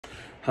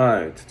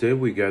Hi, today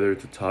we gather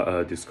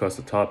to discuss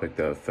a topic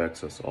that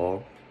affects us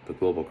all, the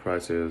global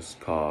crisis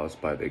caused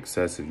by the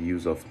excessive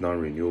use of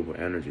non-renewable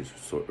energy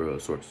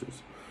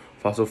sources.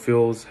 Fossil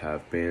fuels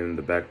have been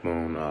the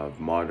backbone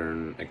of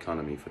modern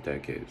economy for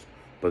decades,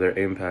 but their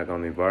impact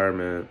on the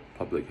environment,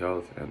 public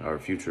health, and our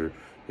future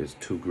is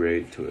too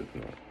great to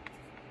ignore.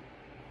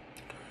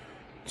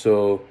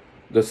 So,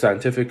 the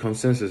scientific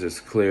consensus is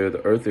clear: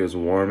 the Earth is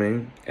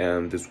warming,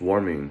 and this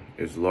warming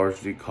is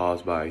largely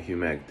caused by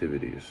human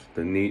activities.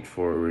 The need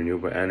for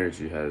renewable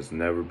energy has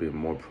never been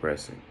more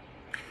pressing.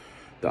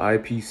 The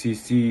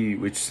IPCC,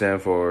 which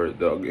stands for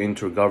the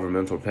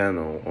Intergovernmental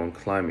Panel on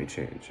Climate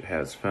Change,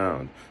 has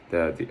found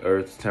that the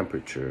Earth's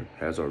temperature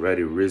has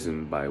already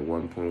risen by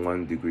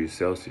 1.1 degrees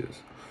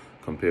Celsius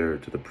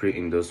compared to the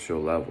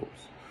pre-industrial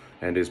levels,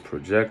 and is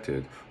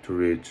projected to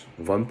reach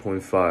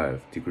 1.5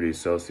 degrees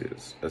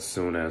Celsius as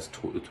soon as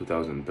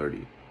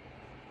 2030.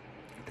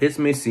 This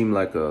may seem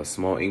like a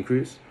small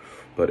increase,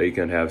 but it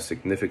can have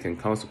significant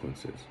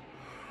consequences.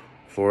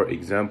 For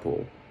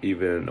example,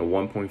 even a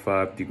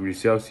 1.5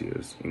 degrees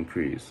Celsius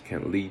increase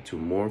can lead to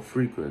more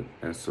frequent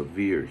and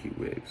severe heat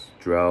waves,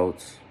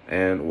 droughts,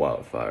 and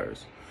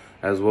wildfires,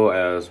 as well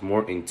as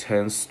more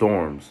intense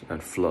storms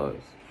and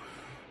floods.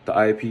 The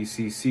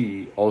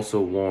IPCC also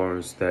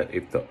warns that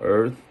if the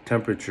Earth's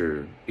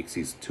temperature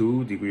exceeds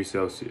 2 degrees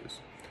Celsius,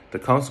 the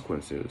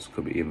consequences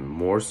could be even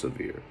more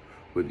severe,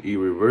 with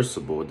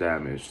irreversible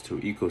damage to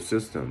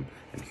ecosystem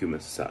and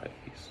human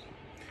societies.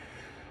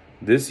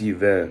 This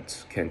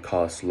event can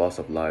cause loss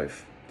of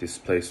life,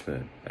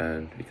 displacement,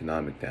 and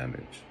economic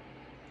damage.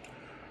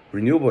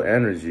 Renewable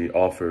energy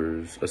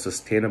offers a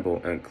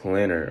sustainable and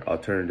cleaner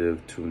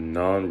alternative to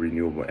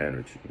non-renewable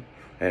energy,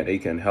 and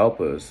it can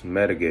help us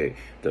mitigate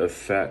the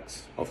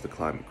effects of the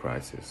climate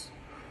crisis.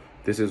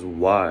 This is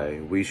why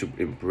we should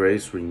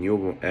embrace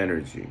renewable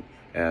energy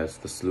as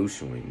the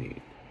solution we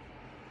need.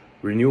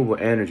 Renewable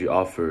energy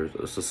offers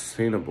a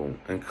sustainable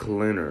and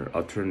cleaner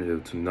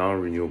alternative to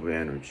non-renewable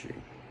energy.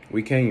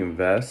 We can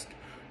invest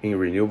in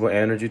renewable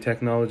energy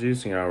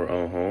technologies in our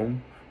own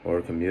home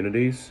or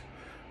communities.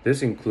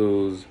 This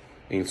includes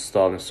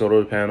installing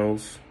solar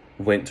panels,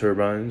 wind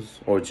turbines,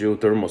 or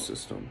geothermal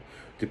system,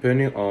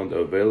 depending on the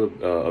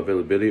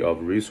availability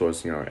of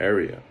resources in our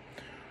area.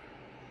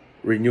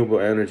 Renewable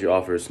energy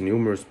offers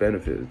numerous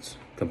benefits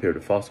compared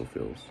to fossil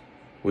fuels,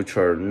 which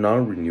are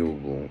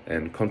non-renewable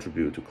and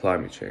contribute to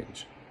climate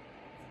change.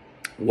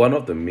 One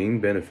of the main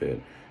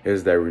benefits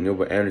is that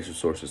renewable energy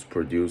sources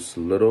produce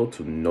little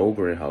to no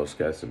greenhouse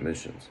gas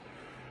emissions,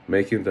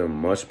 making them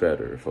much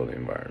better for the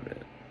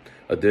environment.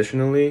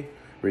 Additionally,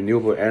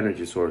 renewable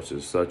energy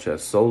sources such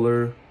as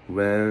solar,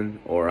 wind,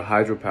 or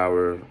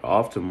hydropower are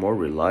often more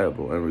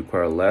reliable and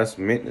require less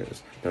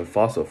maintenance than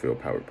fossil fuel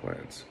power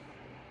plants.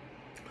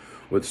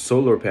 With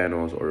solar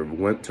panels or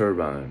wind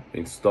turbine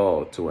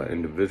installed to an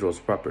individual's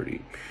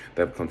property,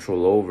 they have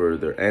control over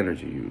their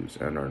energy use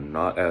and are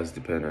not as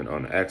dependent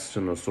on an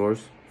external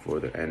source for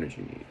their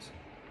energy needs.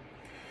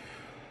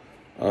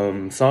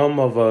 Some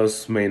of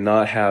us may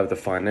not have the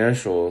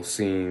financial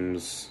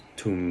means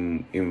to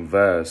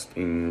invest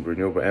in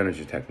renewable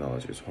energy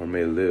technologies, or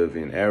may live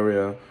in an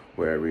area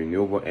where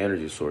renewable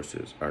energy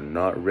sources are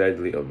not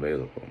readily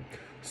available.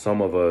 Some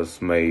of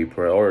us may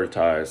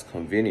prioritize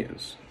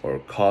convenience or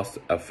cost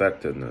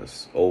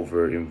effectiveness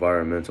over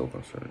environmental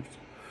concerns,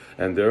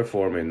 and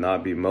therefore may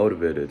not be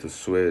motivated to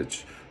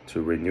switch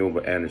to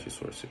renewable energy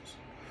sources.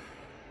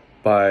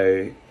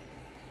 By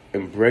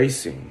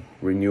embracing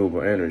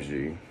renewable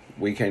energy,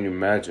 we can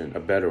imagine a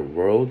better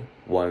world,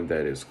 one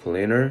that is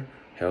cleaner,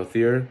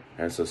 healthier,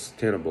 and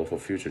sustainable for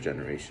future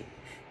generations.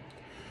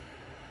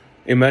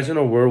 Imagine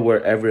a world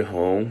where every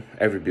home,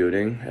 every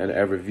building, and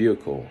every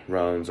vehicle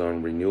runs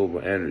on renewable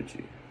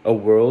energy. A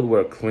world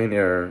where clean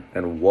air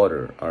and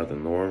water are the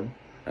norm,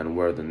 and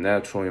where the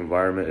natural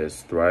environment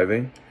is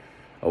thriving.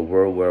 A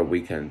world where we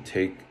can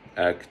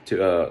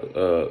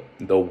the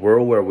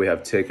world where we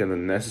have taken the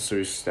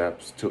necessary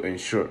steps to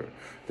ensure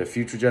that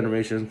future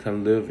generations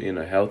can live in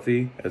a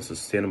healthy and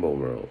sustainable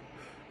world.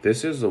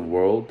 This is a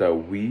world that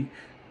we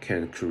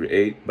can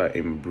create by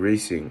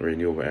embracing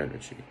renewable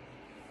energy.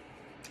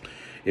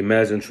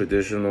 Imagine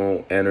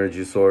traditional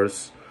energy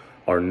sources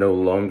are no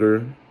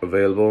longer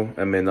available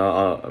and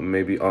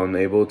may be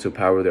unable to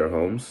power their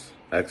homes,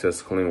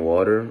 access clean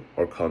water,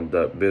 or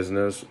conduct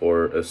business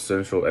or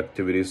essential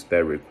activities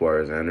that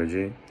requires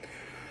energy.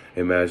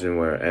 Imagine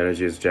where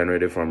energy is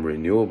generated from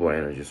renewable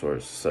energy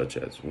sources such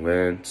as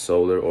wind,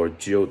 solar, or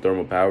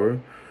geothermal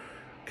power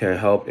can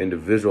help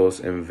individuals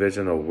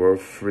envision a world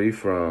free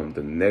from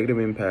the negative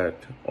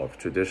impact of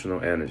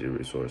traditional energy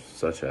resources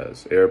such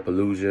as air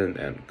pollution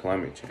and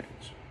climate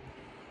change.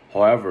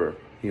 However,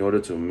 in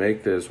order to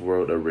make this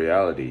world a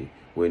reality,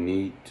 we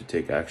need to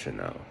take action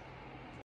now.